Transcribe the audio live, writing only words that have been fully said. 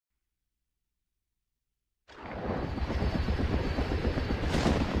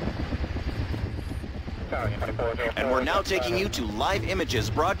And we're now taking you to live images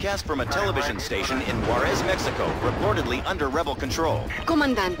broadcast from a television station in Juarez, Mexico, reportedly under rebel control.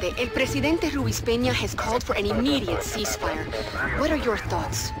 Comandante, el Presidente Ruiz Peña has called for an immediate ceasefire. What are your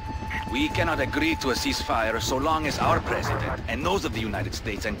thoughts? We cannot agree to a ceasefire so long as our president and those of the United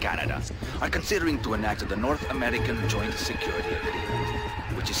States and Canada are considering to enact the North American Joint Security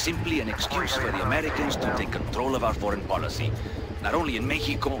Agreement, which is simply an excuse for the Americans to take control of our foreign policy, not only in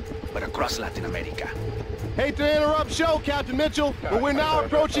Mexico, but across Latin America. Hate to interrupt show, Captain Mitchell, but we're now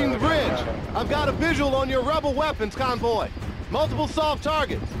approaching the bridge. I've got a visual on your rebel weapons convoy. Multiple soft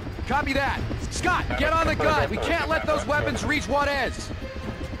targets. Copy that. Scott, get on the gun. We can't let those weapons reach Juarez.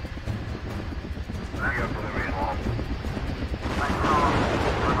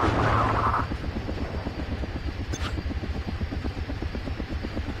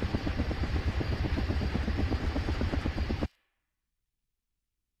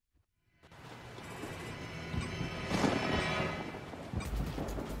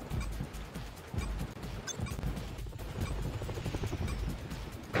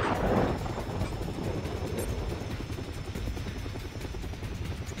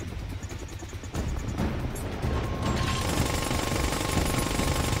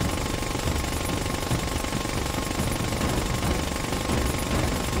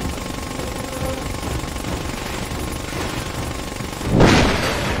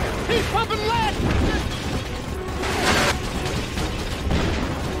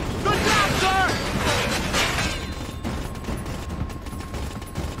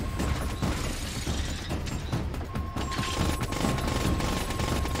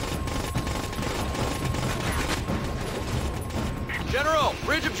 General,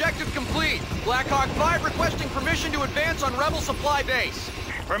 bridge objective complete. Blackhawk 5 requesting permission to advance on Rebel supply base.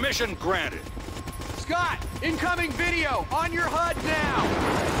 Permission granted. Scott, incoming video on your HUD now.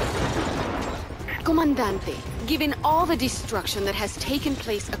 Comandante, given all the destruction that has taken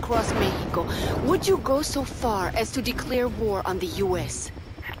place across Mexico, would you go so far as to declare war on the U.S.?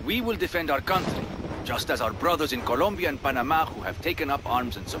 We will defend our country, just as our brothers in Colombia and Panama who have taken up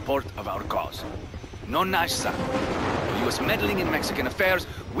arms in support of our cause. No nasa. The U.S. meddling in Mexican affairs,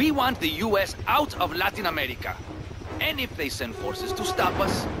 we want the U.S. out of Latin America. And if they send forces to stop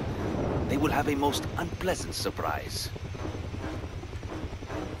us, they will have a most unpleasant surprise.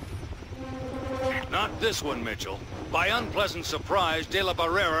 Not this one, Mitchell. By unpleasant surprise, De La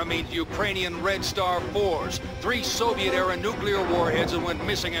Barrera means Ukrainian Red Star 4s, 3 Soviet-era nuclear warheads that went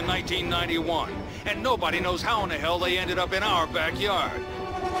missing in 1991. And nobody knows how in the hell they ended up in our backyard.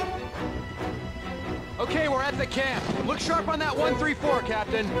 Okay, we're at the camp. Look sharp on that 134,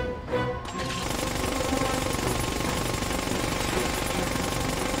 Captain.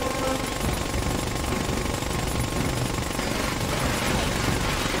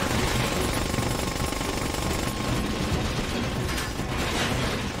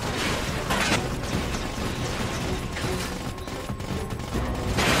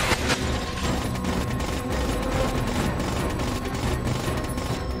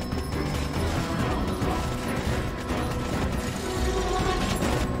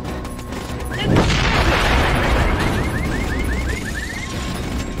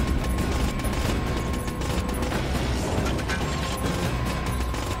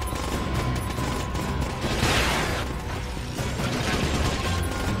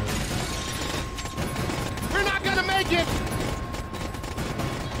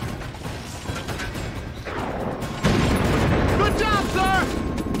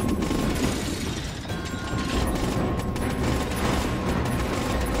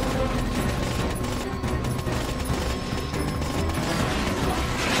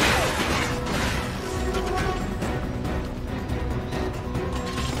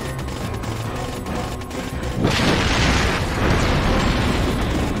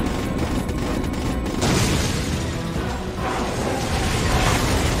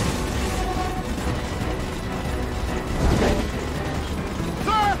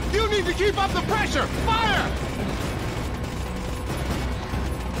 Keep up the pressure! Fire!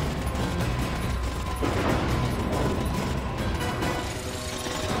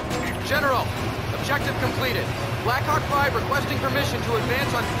 General, objective completed. Blackhawk 5 requesting permission to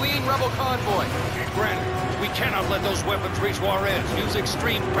advance on fleeing rebel convoy. Granted, we cannot let those weapons reach Juarez. Use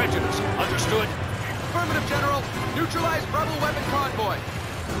extreme prejudice. Understood? Affirmative, General. Neutralize rebel weapon convoy.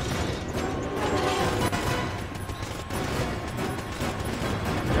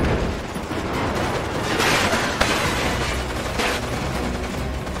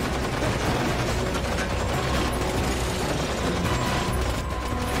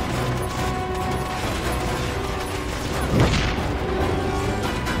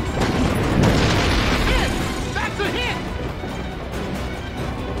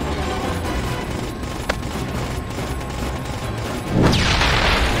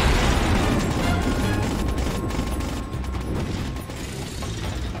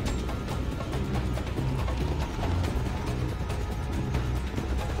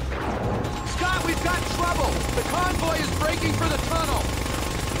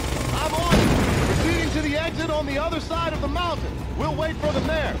 other side of the mountain. We'll wait for them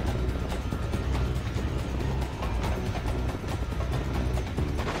there.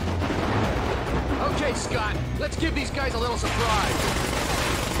 Okay, Scott, let's give these guys a little surprise.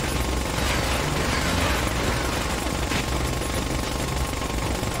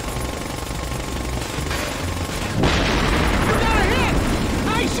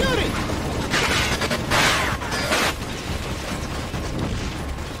 Shooting!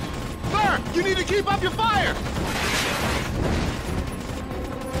 Sir, you need to keep up your fire!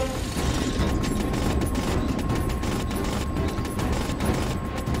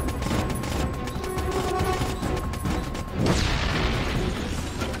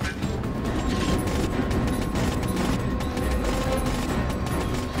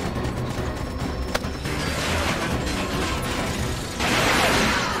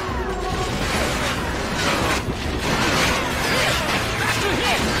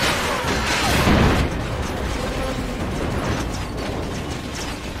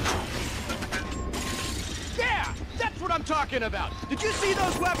 About. Did you see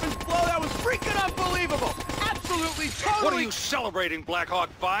those weapons blow? That was freaking unbelievable! Absolutely, totally... What are you celebrating, Black Hawk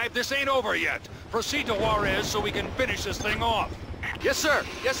 5? This ain't over yet. Proceed to Juarez so we can finish this thing off. Yes, sir.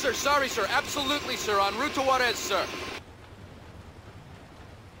 Yes, sir. Sorry, sir. Absolutely, sir. En route to Juarez, sir.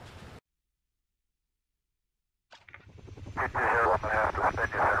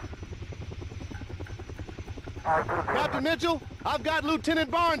 Captain Mitchell, I've got Lieutenant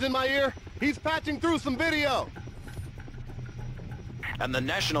Barnes in my ear. He's patching through some video. And the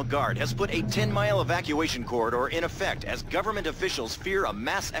National Guard has put a 10-mile evacuation corridor in effect as government officials fear a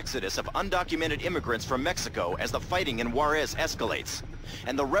mass exodus of undocumented immigrants from Mexico as the fighting in Juarez escalates.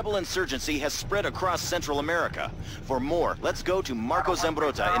 And the rebel insurgency has spread across Central America. For more, let's go to Marco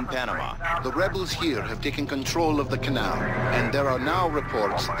Zambrota in Panama. The rebels here have taken control of the canal, and there are now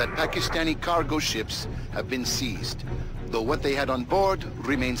reports that Pakistani cargo ships have been seized, though what they had on board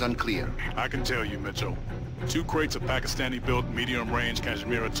remains unclear. I can tell you, Mitchell. 2 crates of Pakistani-built medium-range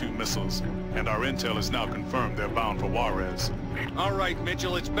Kashmir-2 missiles, and our intel is now confirmed they're bound for Juarez. All right,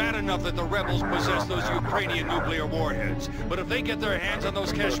 Mitchell, it's bad enough that the rebels possess those Ukrainian nuclear warheads, but if they get their hands on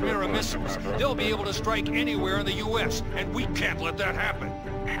those Kashmir missiles, they'll be able to strike anywhere in the U.S., and we can't let that happen.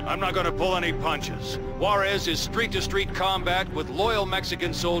 I'm not going to pull any punches. Juarez is street-to-street combat with loyal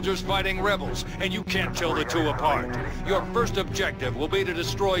Mexican soldiers fighting rebels, and you can't tell the two apart. Your first objective will be to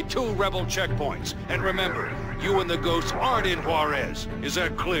destroy 2 rebel checkpoints. And remember, you and the Ghosts aren't in Juarez. Is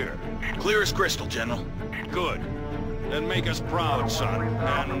that clear? Clear as crystal, General. Good. Then make us proud, son.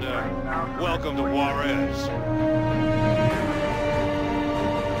 And, welcome to Juarez.